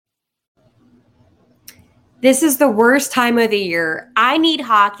This is the worst time of the year. I need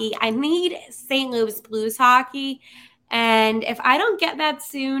hockey. I need St. Louis Blues hockey. And if I don't get that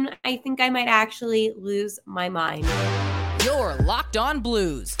soon, I think I might actually lose my mind. You're Locked On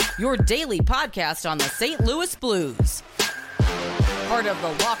Blues, your daily podcast on the St. Louis Blues. Part of the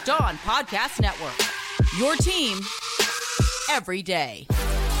Locked On Podcast Network, your team every day.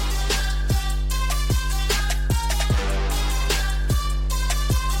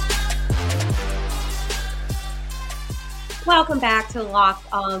 Welcome back to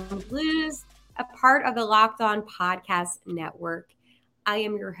Locked On Blues, a part of the Locked On Podcast Network. I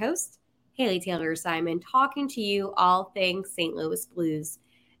am your host, Haley Taylor Simon, talking to you all things St. Louis Blues.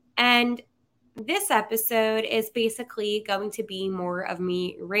 And this episode is basically going to be more of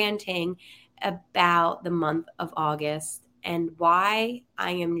me ranting about the month of August and why I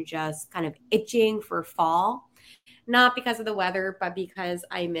am just kind of itching for fall, not because of the weather, but because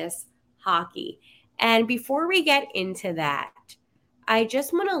I miss hockey. And before we get into that, I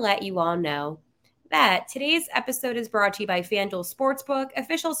just want to let you all know that today's episode is brought to you by FanDuel Sportsbook,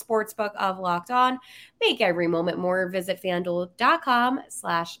 official sportsbook of Locked On. Make every moment more. Visit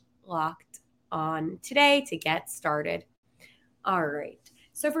FanDuel.com/Locked On today to get started. All right.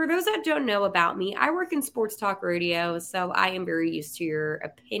 So for those that don't know about me, I work in sports talk radio, so I am very used to your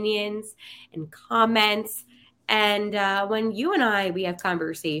opinions and comments. And when you and we have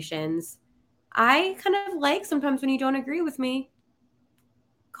conversations, I kind of like sometimes when you don't agree with me.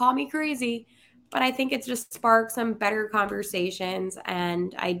 Call me crazy, but I think it just sparks some better conversations,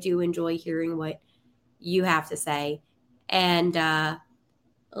 and I do enjoy hearing what you have to say. And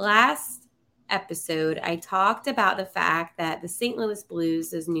last episode, I talked about the fact that the St. Louis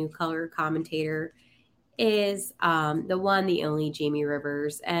Blues' new color commentator is the only Jamie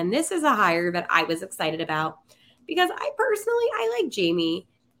Rivers. And this is a hire that I was excited about because I like Jamie.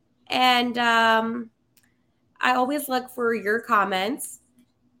 And I always look for your comments.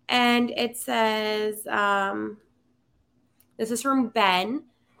 And it says, this is from Ben.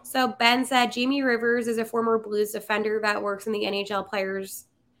 So Ben said, Jamie Rivers is a former Blues defender that works in the NHL players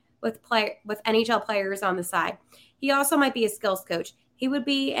with NHL players on the side. He also might be a skills coach. He would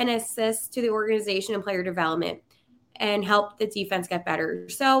be an assist to the organization and player development and help the defense get better.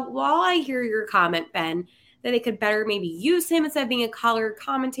 So while I hear your comment, Ben, that they could better maybe use him instead of being a color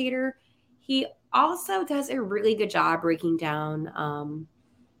commentator, he also does a really good job breaking down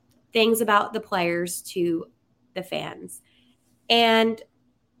things about the players to the fans. And,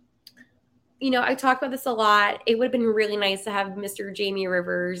 I talked about this a lot. It would have been really nice to have Mr. Jamie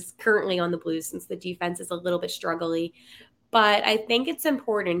Rivers currently on the Blues since the defense is a little bit struggly. But I think it's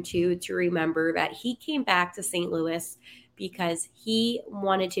important, to remember that he came back to St. Louis because he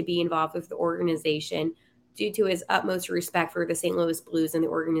wanted to be involved with the organization due to his utmost respect for the St. Louis Blues and the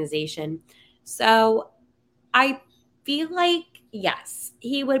organization. So I feel like, yes,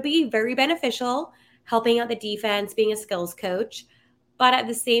 he would be very beneficial helping out the defense, being a skills coach. But at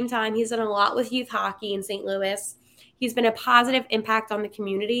the same time, he's done a lot with youth hockey in St. Louis. He's been a positive impact on the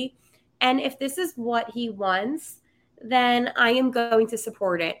community. And if this is what he wants, then I am going to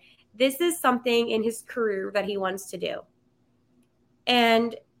support it. This is something in his career that he wants to do.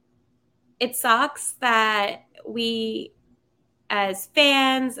 And it sucks that we, as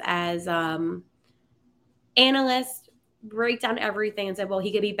fans, as analysts, break down everything and say, well,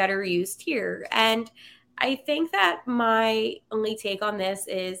 he could be better used here. And I think that my only take on this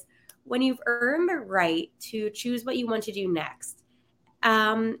is when you've earned the right to choose what you want to do next,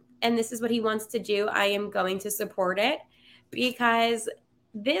 and this is what he wants to do, I am going to support it because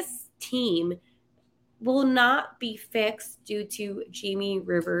this team will not be fixed due to Jamie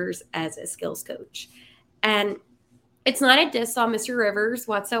Rivers as a skills coach. And it's not a diss on Mr. Rivers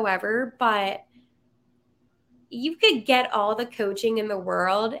whatsoever, but you could get all the coaching in the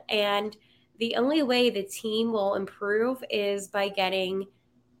world, and the only way the team will improve is by getting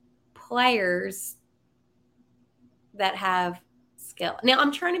players that have skill. Now,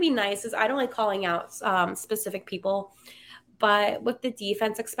 I'm trying to be nice because I don't like calling out specific people, but with the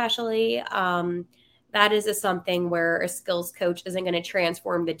defense especially, that is something where a skills coach isn't going to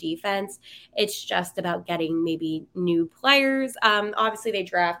transform the defense. It's just about getting maybe new players. Obviously, they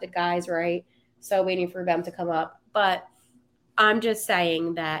drafted guys, right? So waiting for them to come up. But I'm just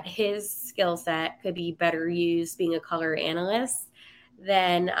saying that his skill set could be better used being a color analyst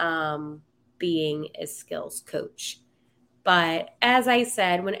than being a skills coach. But as I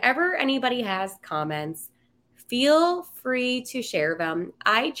said, whenever anybody has comments, feel free to share them.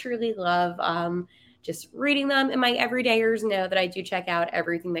 I truly love just reading them, and my everydayers know that I do check out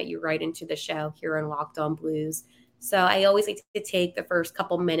everything that you write into the show here on Locked On Blues. So I always like to take the first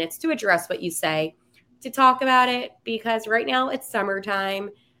couple minutes to address what you say to talk about it because right now it's summertime.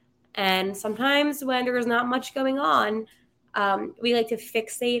 And sometimes when there's not much going on, we like to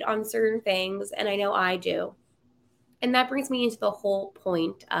fixate on certain things. And I know I do. And that brings me into the whole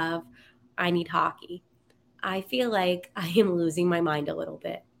point of I need hockey. I feel like I am losing my mind a little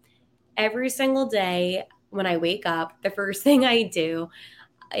bit. Every single day when I wake up, the first thing I do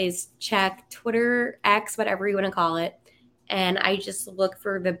is check Twitter, X, whatever you want to call it. And I just look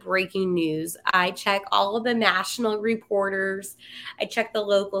for the breaking news. I check all of the national reporters. I check the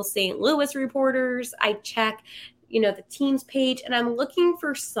local St. Louis reporters. I check, the team's page, and I'm looking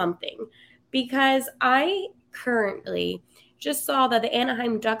for something because I currently just saw that the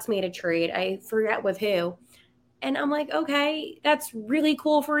Anaheim Ducks made a trade. I forget with who. And I'm like, okay, that's really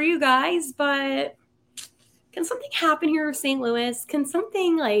cool for you guys, but can something happen here with St. Louis? Can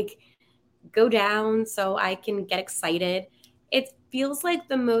something go down so I can get excited? It feels like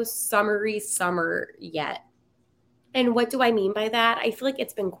the most summery summer yet. And what do I mean by that? I feel like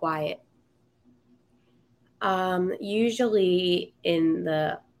it's been quiet. Usually in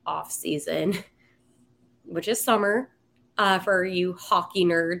the off season, which is summer, for you hockey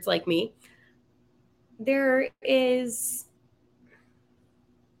nerds like me, there is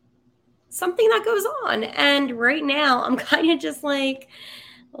something that goes on. And right now I'm kind of just like,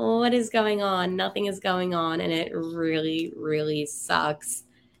 what is going on? Nothing is going on. And it really, really sucks.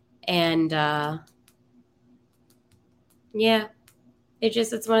 And yeah,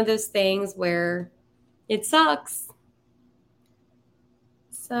 it's one of those things where it sucks.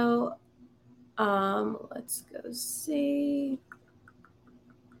 So let's go see.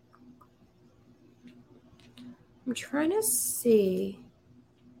 I'm trying to see.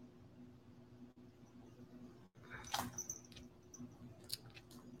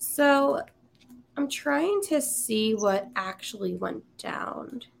 So I'm trying to see what actually went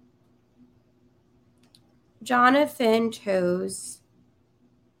down. Jonathan Toews,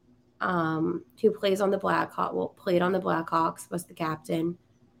 who plays on the played on the Blackhawks, was the captain,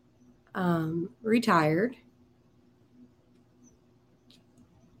 retired.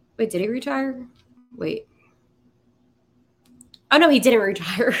 Wait, did he retire? Wait. Oh, no, he didn't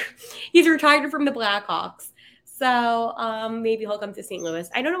retire. He's retired from the Blackhawks. So maybe he'll come to St. Louis.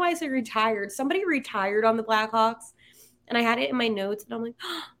 I don't know why I said retired. Somebody retired on the Blackhawks, and I had it in my notes, and I'm like,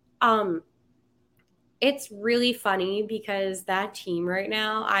 it's really funny because that team right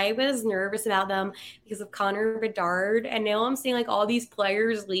now, I was nervous about them because of Connor Bedard, and now I'm seeing all these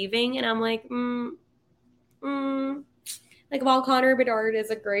players leaving, and I'm like, while Connor Bedard is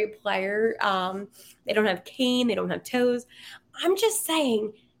a great player, they don't have Kane, they don't have Toews. I'm just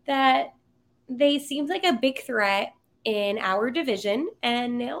saying that they seemed like a big threat in our division,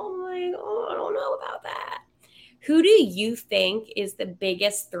 and now I'm like, I don't know about that. Who do you think is the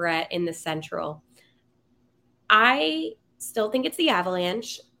biggest threat in the Central? I still think it's the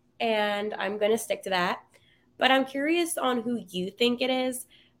Avalanche, and I'm going to stick to that. But I'm curious on who you think it is,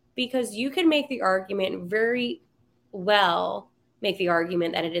 because you can make the argument very well, make the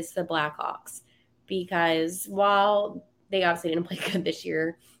argument that it is the Blackhawks. Because while they obviously didn't play good this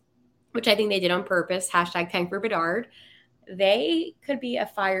year, which I think they did on purpose, #tank for Bedard, they could be a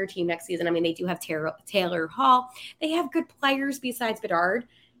fire team next season. I mean, they do have Taylor Hall. They have good players besides Bedard.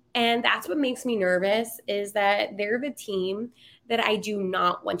 And that's what makes me nervous, is that they're the team that I do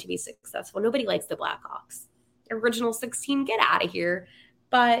not want to be successful. Nobody likes the Blackhawks. Original 16, get out of here.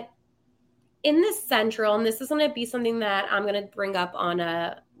 But in the Central, and this is going to be something that I'm going to bring up on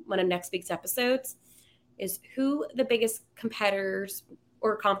one of next week's episodes, is who the biggest competitors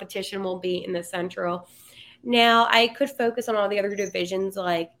or competition will be in the Central. Now, I could focus on all the other divisions,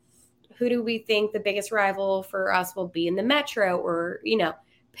 like who do we think the biggest rival for us will be in the Metro, or,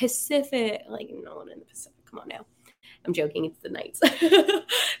 Pacific. No one in the Pacific. Come on now. I'm joking. It's the Knights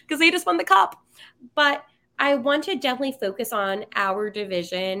because they just won the cup. But I want to definitely focus on our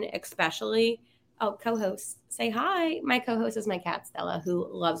division, especially. Oh, co-host, say hi. My co-host is my cat, Stella, who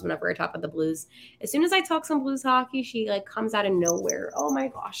loves whenever I talk about the Blues. As soon as I talk some Blues hockey, she comes out of nowhere. Oh my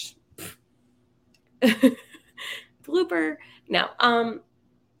gosh. Blooper. No.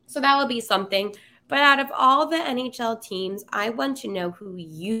 So that would be something. But out of all the NHL teams, I want to know who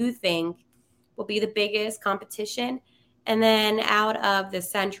you think will be the biggest competition. And then out of the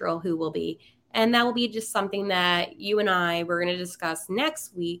Central, who will be. And that will be just something that you and I were going to discuss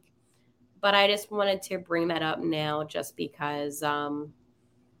next week. But I just wanted to bring that up now just because I'm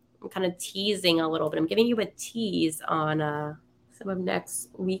kind of teasing a little bit. I'm giving you a tease on some of next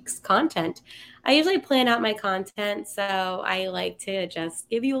week's content. I usually plan out my content, so I like to just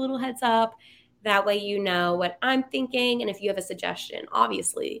give you a little heads up. That way you know what I'm thinking, and if you have a suggestion,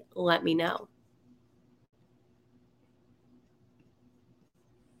 obviously, let me know.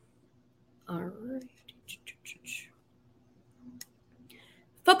 All right.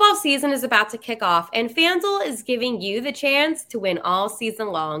 Football season is about to kick off, and FanDuel is giving you the chance to win all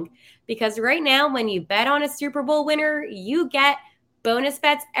season long. Because right now, when you bet on a Super Bowl winner, you get bonus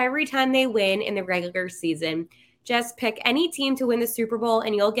bets every time they win in the regular season. Just pick any team to win the Super Bowl,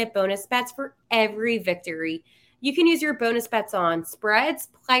 and you'll get bonus bets for every victory. You can use your bonus bets on spreads,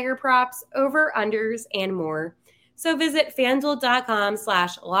 player props, over-unders, and more. So visit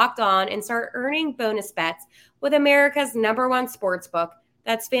FanDuel.com/lockedon and start earning bonus bets with America's #1 sportsbook.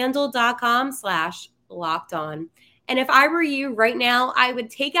 That's FanDuel.com/lockedon. And if I were you right now, I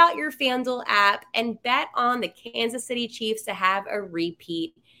would take out your FanDuel app and bet on the Kansas City Chiefs to have a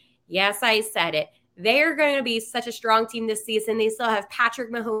repeat. Yes, I said it. They are going to be such a strong team this season. They still have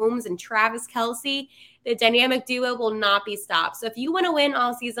Patrick Mahomes and Travis Kelce. The dynamic duo will not be stopped. So if you want to win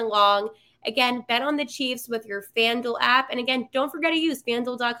all season long, again, bet on the Chiefs with your FanDuel app. And again, don't forget to use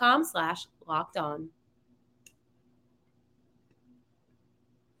FanDuel.com/lockedon.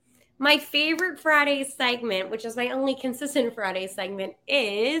 My favorite Friday segment, which is my only consistent Friday segment,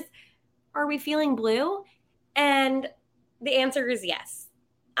 is Are We Feeling Blue? And the answer is yes.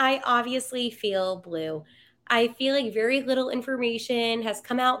 I obviously feel blue. I feel like very little information has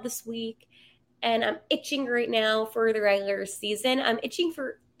come out this week, and I'm itching right now for the regular season. I'm itching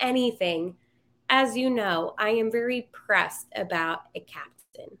for anything. As you know, I am very pressed about a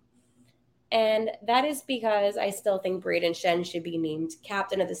captain. And that is because I still think Braden Shen should be named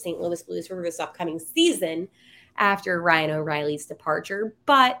captain of the St. Louis Blues for this upcoming season after Ryan O'Reilly's departure.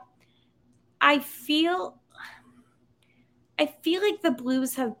 But I feel like the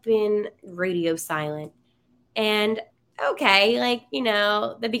Blues have been radio silent. And okay,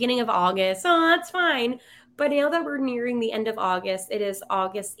 the beginning of August, oh, that's fine. But now that we're nearing the end of August, it is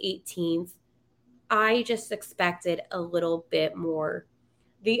August 18th. I just expected a little bit more.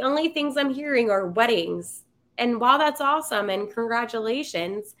 The only things I'm hearing are weddings. And while that's awesome and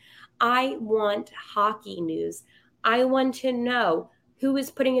congratulations, I want hockey news. I want to know who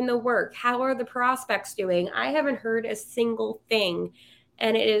is putting in the work. How are the prospects doing? I haven't heard a single thing,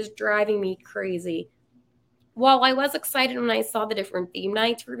 and it is driving me crazy. While I was excited when I saw the different theme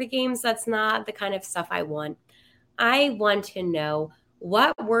nights for the games, that's not the kind of stuff I want. I want to know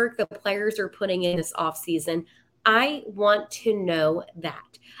what work the players are putting in this offseason. I want to know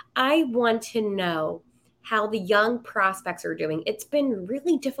that. I want to know how the young prospects are doing. It's been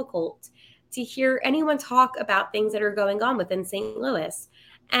really difficult to hear anyone talk about things that are going on within St. Louis.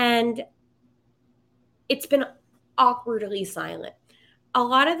 And it's been awkwardly silent. A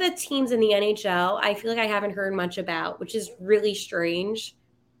lot of the teams in the NHL, I feel like I haven't heard much about, which is really strange.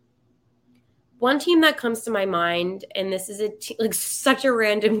 One team that comes to my mind, and this is such a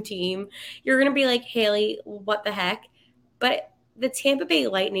random team, you're going to be like, Haley, what the heck? But the Tampa Bay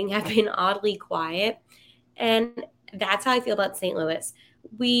Lightning have been oddly quiet, and that's how I feel about St. Louis.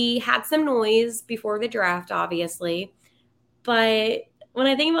 We had some noise before the draft, obviously, but when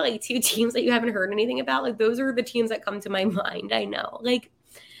I think about two teams that you haven't heard anything about, those are the teams that come to my mind. I know,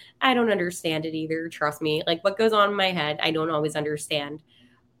 I don't understand it either. Trust me, what goes on in my head, I don't always understand,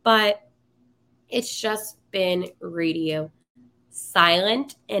 but it's just been radio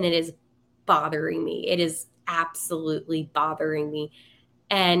silent, and it is bothering me. It is absolutely bothering me.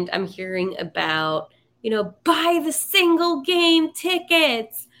 And I'm hearing about, buy the single game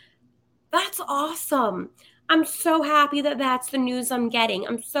tickets. That's awesome. I'm so happy that that's the news I'm getting.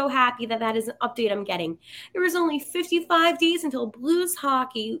 I'm so happy that that is an update I'm getting. There was only 55 days until Blues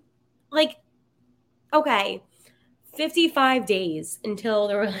hockey. Okay, 55 days until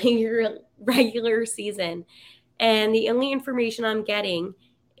the regular season. And the only information I'm getting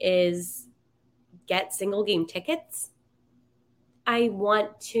is get single game tickets. I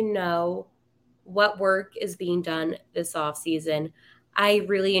want to know what work is being done this offseason. I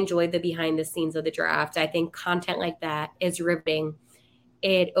really enjoyed the behind the scenes of the draft. I think content like that is riveting.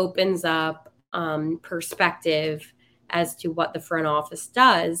 It opens up perspective as to what the front office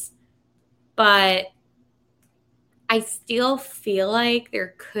does. But I still feel like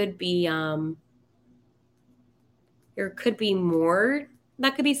there could be more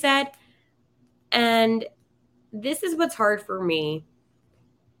that could be said. And this is what's hard for me.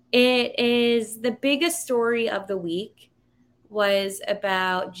 It is the biggest story of the week was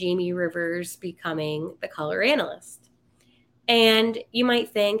about Jamie Rivers becoming the color analyst. And you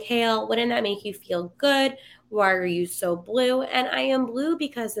might think, Hale, wouldn't that make you feel good? Why are you so blue? And I am blue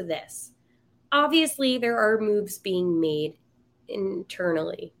because of this. Obviously, there are moves being made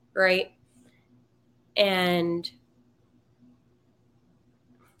internally, right? And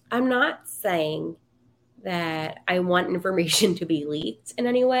I'm not saying that I want information to be leaked in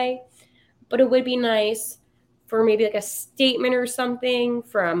any way, but it would be nice for maybe like a statement or something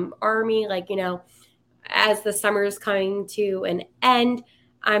from Army, like, as the summer is coming to an end,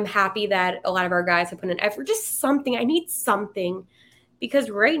 I'm happy that a lot of our guys have put in effort. Just something. I need something, because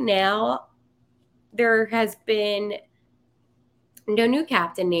right now there has been no new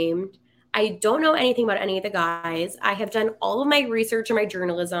captain named. I don't know anything about any of the guys. I have done all of my research and my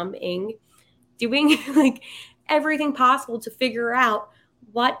journalism, doing like everything possible to figure out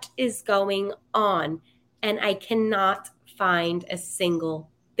what is going on. And I cannot find a single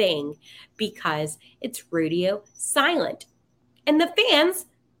thing because it's radio silent. And the fans,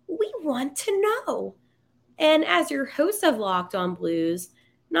 we want to know. And as your host of Locked On Blues,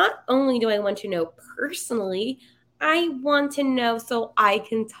 not only do I want to know personally, I want to know so I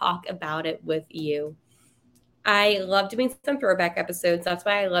can talk about it with you. I love doing some throwback episodes. That's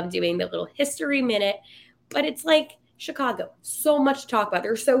why I love doing the little history minute. But it's like Chicago, so much to talk about.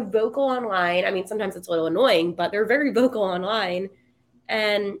 They're so vocal online. I mean, sometimes it's a little annoying, but they're very vocal online.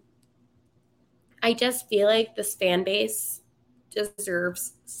 And I just feel like this fan base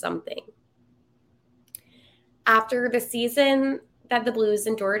deserves something. After the season that the Blues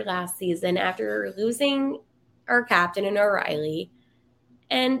endured last season, after losing our captain in O'Reilly,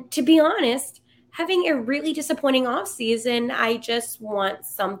 and to be honest, having a really disappointing offseason, I just want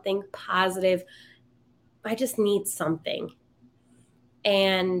something positive. I just need something.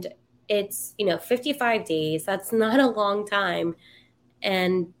 And it's, 55 days. That's not a long time.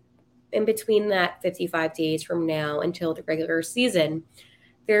 And in between that 55 days from now until the regular season,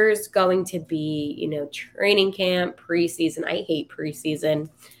 there's going to be, training camp, preseason. I hate preseason.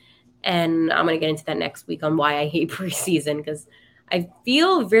 And I'm going to get into that next week on why I hate preseason, because I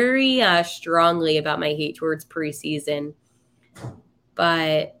feel very strongly about my hate towards preseason.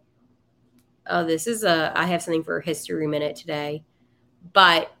 But, I have something for a history minute today.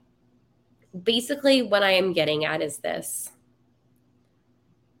 But basically what I am getting at is this.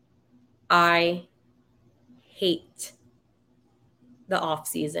 I hate the off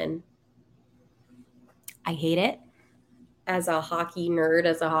season. I hate it. As a hockey nerd,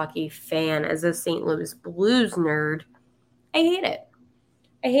 as a hockey fan, as a St. Louis Blues nerd, I hate it.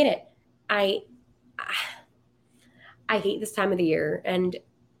 I hate it. I hate this time of the year, and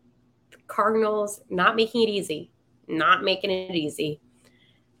the Cardinals not making it easy. Not making it easy.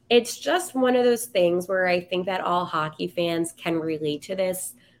 It's just one of those things where I think that all hockey fans can relate to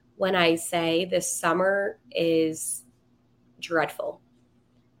this when I say this summer is dreadful.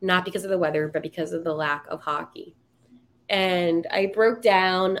 Not because of the weather, but because of the lack of hockey. And I broke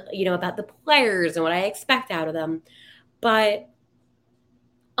down, about the players and what I expect out of them. But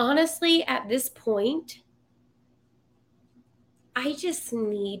honestly, at this point, I just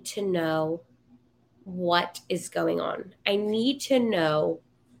need to know what is going on. I need to know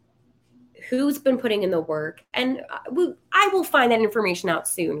who's been putting in the work. And I will find that information out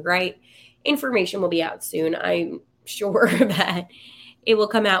soon, right? Information will be out soon. I'm sure that it will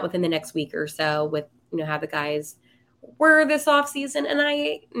come out within the next week or so with, how the guys were this offseason, and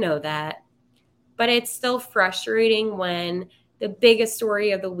I know that. But it's still frustrating when the biggest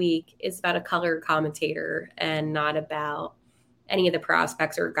story of the week is about a color commentator and not about any of the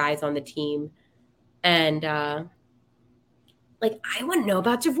prospects or guys on the team. And, I want to know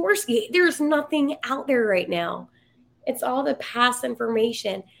about Dvorsky. There's nothing out there right now. It's all the past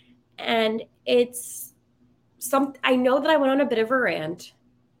information. And I know that I went on a bit of a rant.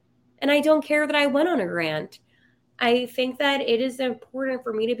 And I don't care that I went on a rant. I think that it is important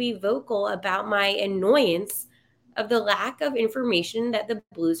for me to be vocal about my annoyance of the lack of information that the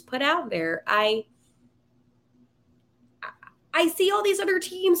Blues put out there. I see all these other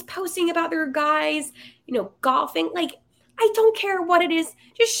teams posting about their guys, golfing. I don't care what it is.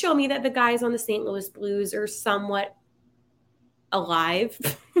 Just show me that the guys on the St. Louis Blues are somewhat alive.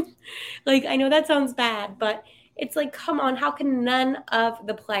 I know that sounds bad, but it's come on, how can none of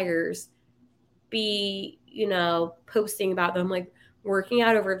the players be, posting about them, working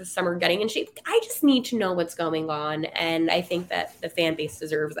out over the summer, getting in shape? I just need to know what's going on. And I think that the fan base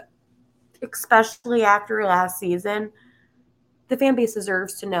deserves it, especially after last season. The fan base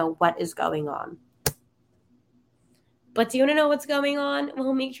deserves to know what is going on. But do you want to know what's going on?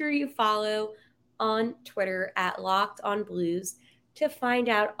 Well, make sure you follow on Twitter at Locked On Blues to find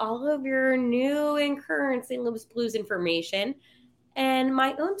out all of your new and current St. Louis Blues information, and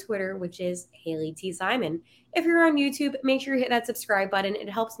my own Twitter, which is Haley T. Simon. If you're on YouTube, make sure you hit that subscribe button. It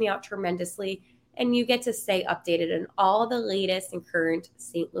helps me out tremendously, and you get to stay updated on all the latest and current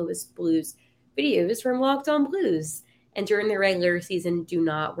St. Louis Blues videos from Locked On Blues. And during the regular season, do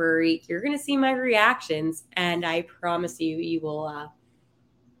not worry. You're going to see my reactions, and I promise you, you will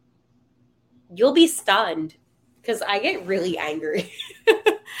you'll be stunned because I get really angry.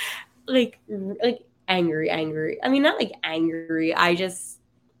 like angry. I mean, not like angry. I just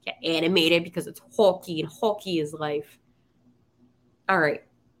get animated because it's hockey and hockey is life. All right.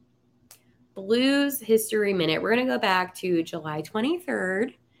 Blues History Minute. We're going to go back to July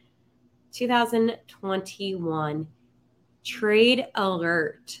 23rd, 2021. Trade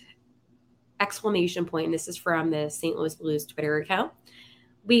alert! Exclamation point. This is from the St. Louis Blues Twitter account.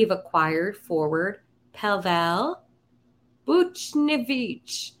 We've acquired forward Pavel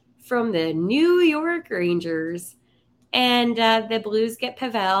Buchnevich from the New York Rangers. And the Blues get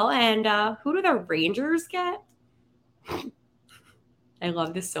Pavel. And who do the Rangers get? I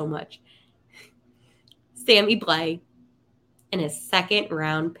love this so much. Sammy Blais and a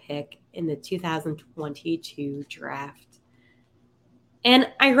second-round pick in the 2022 draft. And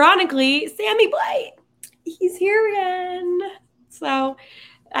ironically, Sammy Blais, he's here again. So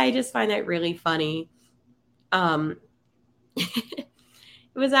I just find that really funny. It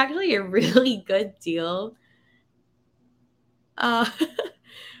was actually a really good deal. But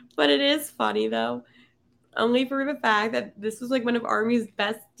it is funny, though. Only for the fact that this was like one of Army's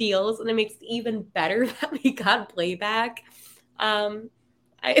best deals, and it makes it even better that we got playback.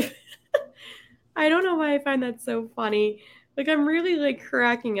 I I don't know why I find that so funny. Like, I'm really like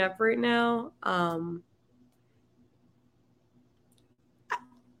cracking up right now.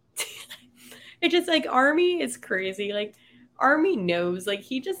 It's just like Army is crazy. Like Army knows, like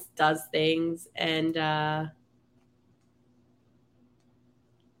he just does things, and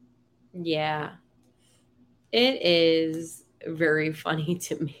yeah. It is very funny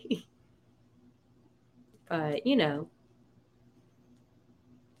to me. But,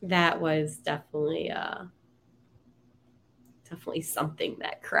 that was definitely something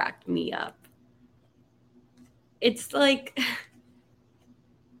that cracked me up. It's like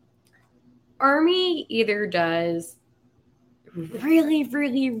Army either does really,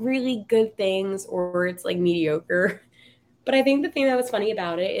 really, really good things or it's like mediocre. But I think the thing that was funny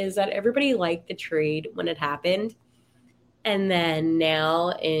about it is that everybody liked the trade when it happened. And then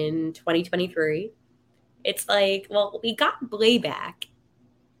now in 2023, it's like, well, we got Blais back.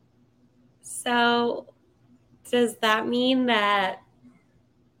 So does that mean that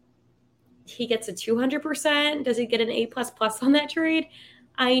he gets a 200%? Does he get an A++ on that trade?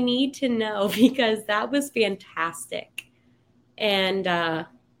 I need to know because that was fantastic. And I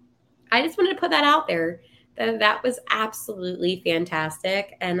just wanted to put that out there. That was absolutely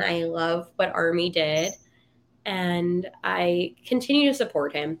fantastic. And I love what Army did. And I continue to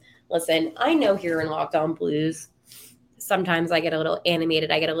support him. Listen, I know here in Locked On Blues, sometimes I get a little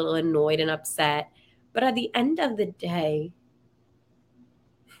animated. I get a little annoyed and upset. But at the end of the day,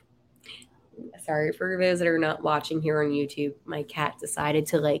 sorry for those that are not watching here on YouTube, my cat decided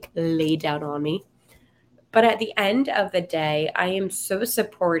to like lay down on me. But at the end of the day, I am so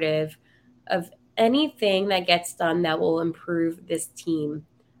supportive of anything that gets done that will improve this team.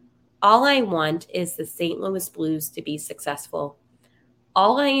 All I want is the St. Louis Blues to be successful.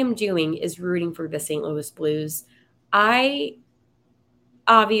 All I am doing is rooting for the St. Louis Blues. I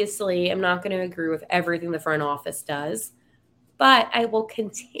obviously am not going to agree with everything the front office does, but I will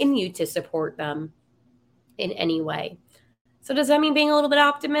continue to support them in any way. So does that mean being a little bit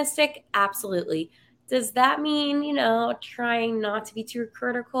optimistic? Absolutely. Does that mean, trying not to be too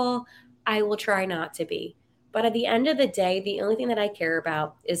critical? I will try not to be. But at the end of the day, the only thing that I care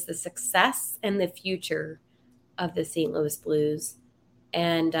about is the success and the future of the St. Louis Blues.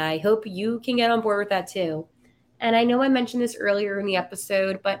 And I hope you can get on board with that too. And I know I mentioned this earlier in the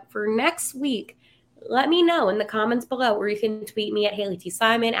episode, but for next week, let me know in the comments below, or you can tweet me at Haley T.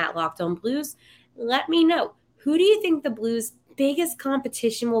 Simon at Locked On Blues. Let me know, who do you think the Blues' biggest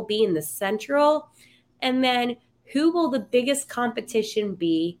competition will be in the Central? And then who will the biggest competition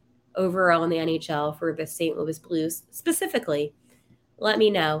be overall in the NHL for the St. Louis Blues specifically? Let me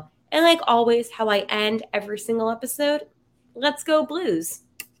know. And like always, how I end every single episode, let's go Blues.